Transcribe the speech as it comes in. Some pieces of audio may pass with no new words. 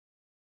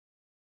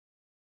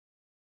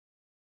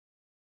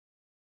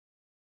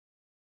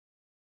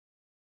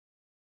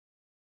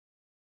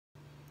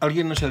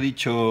Alguien nos ha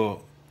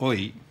dicho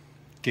hoy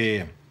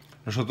que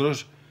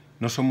nosotros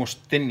no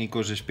somos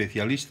técnicos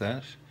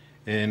especialistas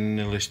en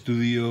el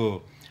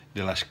estudio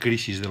de las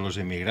crisis de los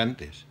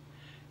emigrantes,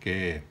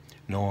 que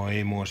no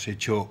hemos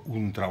hecho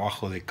un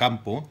trabajo de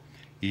campo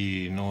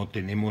y no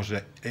tenemos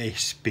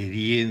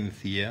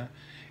experiencia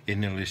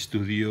en el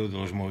estudio de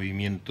los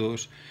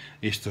movimientos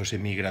estos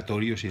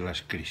emigratorios y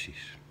las crisis.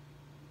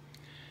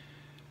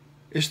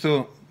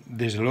 Esto,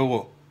 desde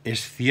luego,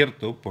 es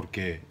cierto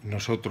porque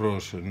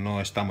nosotros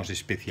no estamos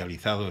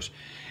especializados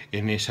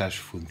en esas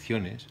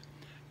funciones,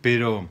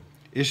 pero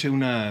es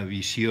una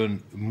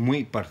visión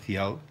muy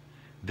parcial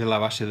de la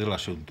base del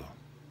asunto.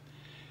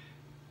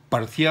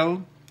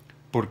 Parcial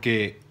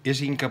porque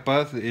es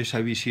incapaz esa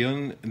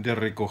visión de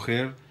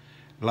recoger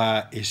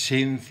la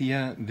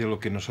esencia de lo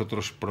que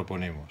nosotros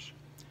proponemos.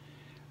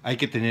 Hay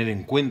que tener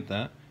en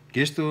cuenta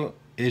que esto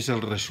es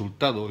el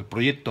resultado, el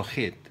proyecto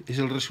Ajet es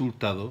el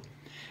resultado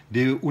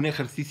de un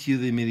ejercicio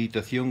de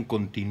meditación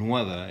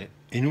continuada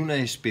en una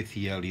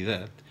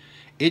especialidad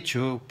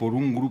hecho por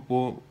un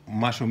grupo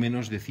más o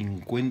menos de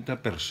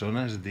 50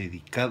 personas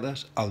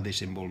dedicadas al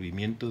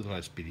desenvolvimiento de la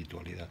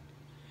espiritualidad.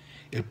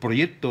 El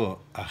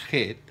proyecto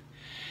Ajet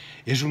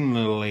es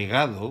un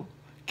legado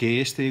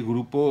que este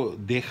grupo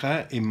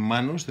deja en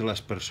manos de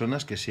las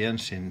personas que sean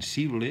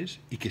sensibles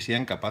y que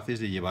sean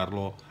capaces de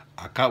llevarlo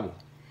a cabo.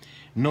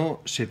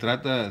 No se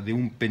trata de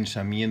un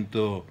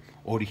pensamiento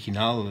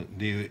original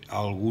de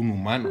algún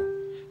humano,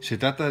 se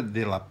trata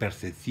de la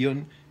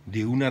percepción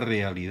de una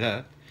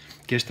realidad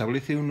que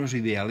establece unos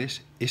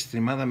ideales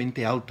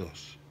extremadamente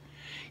altos.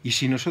 Y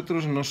si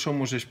nosotros no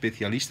somos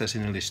especialistas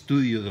en el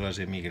estudio de las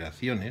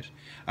emigraciones,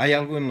 hay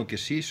algo en lo que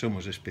sí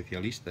somos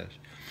especialistas,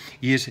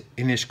 y es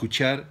en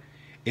escuchar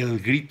el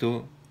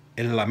grito,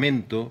 el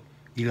lamento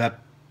y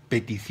la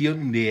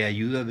petición de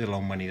ayuda de la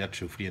humanidad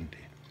sufriente.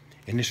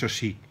 En eso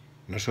sí,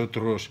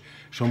 nosotros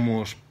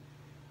somos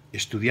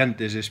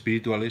estudiantes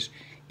espirituales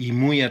y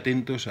muy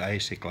atentos a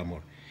ese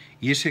clamor.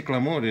 Y ese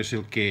clamor es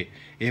el que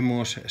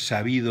hemos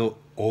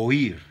sabido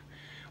oír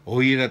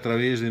a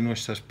través de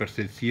nuestras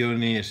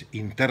percepciones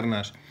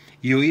internas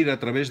y oír a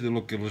través de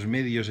lo que los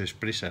medios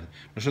expresan.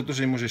 Nosotros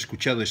hemos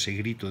escuchado ese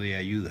grito de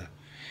ayuda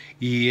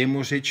y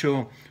hemos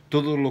hecho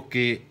todo lo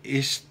que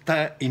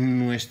está en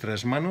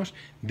nuestras manos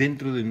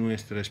dentro de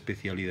nuestra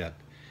especialidad,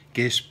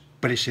 que es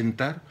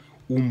presentar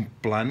un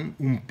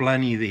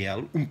plan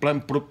ideal, un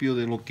plan propio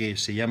de lo que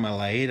se llama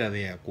la era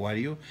de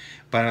Acuario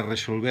para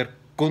resolver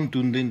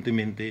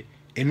contundentemente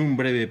en un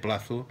breve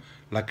plazo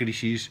la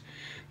crisis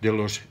de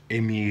los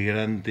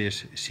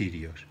emigrantes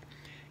sirios.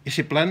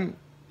 Ese plan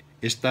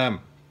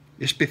está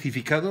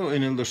especificado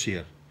en el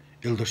dossier.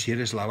 El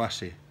dossier es la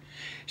base.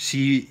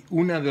 Si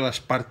una de las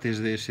partes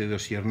de ese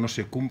dossier no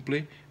se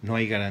cumple, no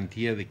hay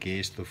garantía de que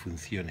esto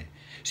funcione.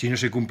 Si no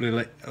se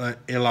cumple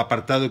el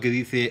apartado que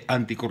dice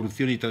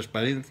anticorrupción y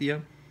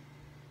transparencia,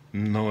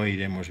 no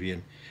iremos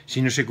bien.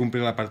 Si no se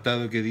cumple el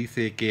apartado que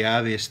dice que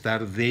ha de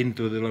estar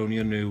dentro de la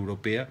Unión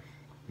Europea,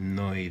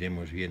 no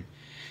iremos bien.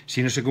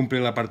 Si no se cumple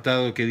el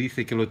apartado que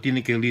dice que lo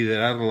tiene que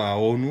liderar la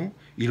ONU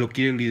y lo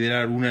quiere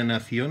liderar una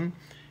nación,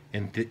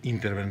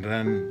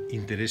 intervendrán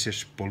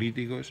intereses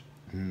políticos,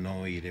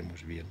 no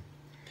iremos bien.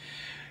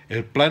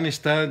 El plan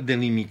está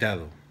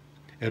delimitado.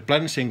 El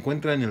plan se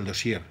encuentra en el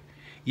dossier.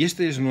 Y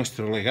este es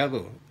nuestro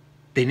legado.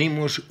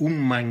 Tenemos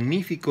un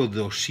magnífico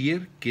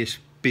dossier que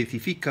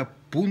especifica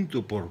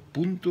punto por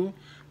punto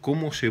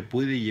cómo se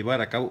puede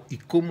llevar a cabo y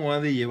cómo ha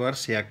de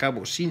llevarse a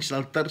cabo sin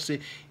saltarse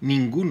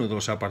ninguno de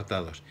los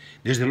apartados.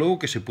 Desde luego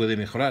que se puede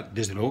mejorar,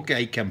 desde luego que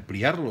hay que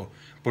ampliarlo,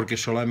 porque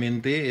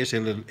solamente es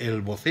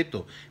el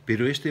boceto,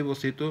 pero este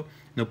boceto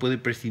no puede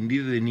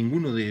prescindir de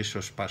ninguno de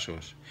esos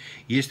pasos.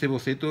 Y este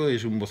boceto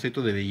es un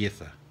boceto de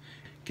belleza,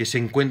 que se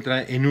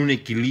encuentra en un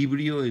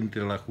equilibrio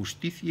entre la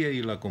justicia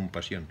y la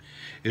compasión.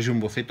 Es un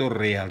boceto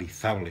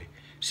realizable.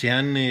 Se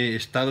han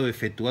estado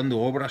efectuando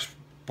obras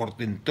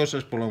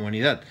portentosas por la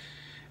humanidad,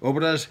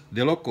 obras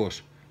de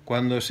locos.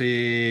 Cuando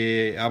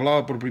se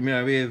hablaba por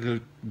primera vez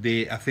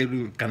de hacer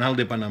el canal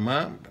de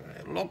Panamá,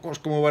 locos,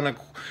 ¿cómo van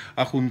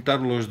a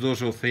juntar los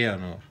dos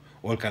océanos?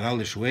 O el canal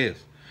de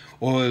Suez,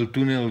 o el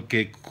túnel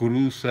que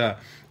cruza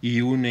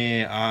y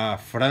une a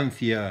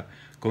Francia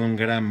con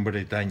Gran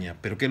Bretaña.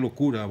 Pero qué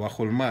locura,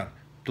 bajo el mar.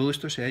 Todo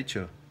esto se ha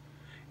hecho.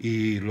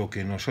 Y lo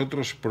que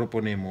nosotros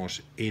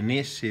proponemos en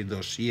ese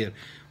dossier,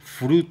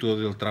 fruto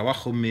del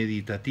trabajo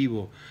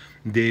meditativo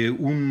de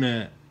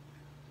un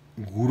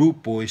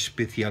grupo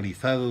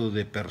especializado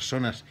de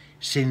personas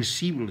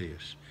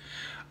sensibles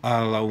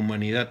a la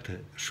humanidad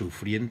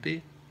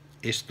sufriente,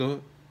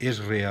 esto es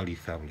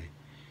realizable.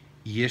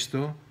 Y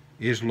esto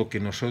es lo que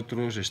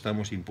nosotros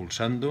estamos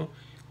impulsando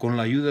con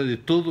la ayuda de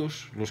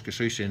todos los que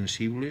sois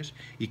sensibles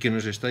y que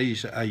nos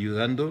estáis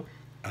ayudando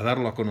a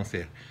darlo a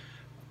conocer.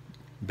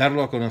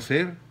 Darlo a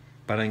conocer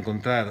para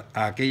encontrar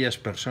a aquellas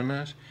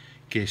personas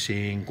que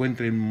se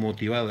encuentren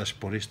motivadas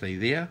por esta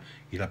idea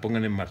y la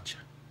pongan en marcha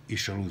y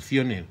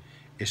solucionen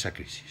esa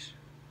crisis.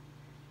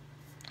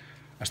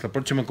 Hasta el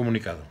próximo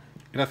comunicado.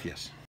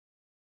 Gracias.